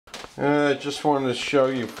I just wanted to show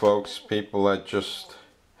you folks, people that just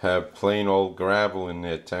have plain old gravel in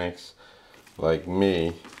their tanks like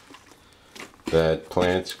me, that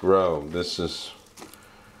plants grow. This is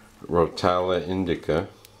Rotala indica,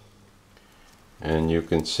 and you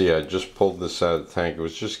can see I just pulled this out of the tank. It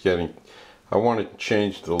was just getting, I wanted to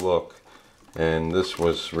change the look, and this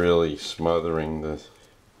was really smothering the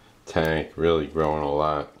tank, really growing a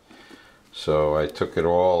lot. So I took it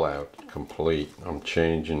all out complete. I'm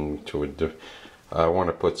changing to I want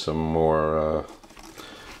to put some more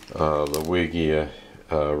Lewigia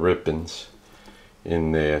rippins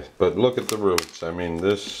in there. But look at the roots. I mean,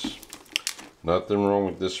 this, nothing wrong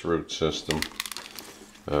with this root system.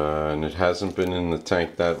 And it hasn't been in the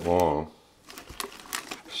tank that long.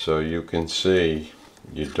 So you can see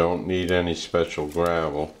you don't need any special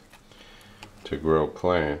gravel to grow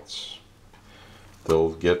plants.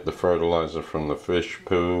 They'll get the fertilizer from the fish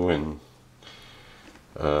poo and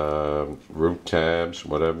root tabs,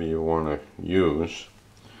 whatever you want to use.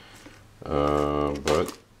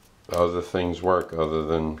 But other things work other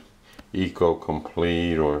than Eco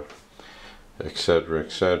Complete or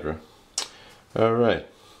etc. Alright,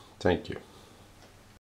 thank you.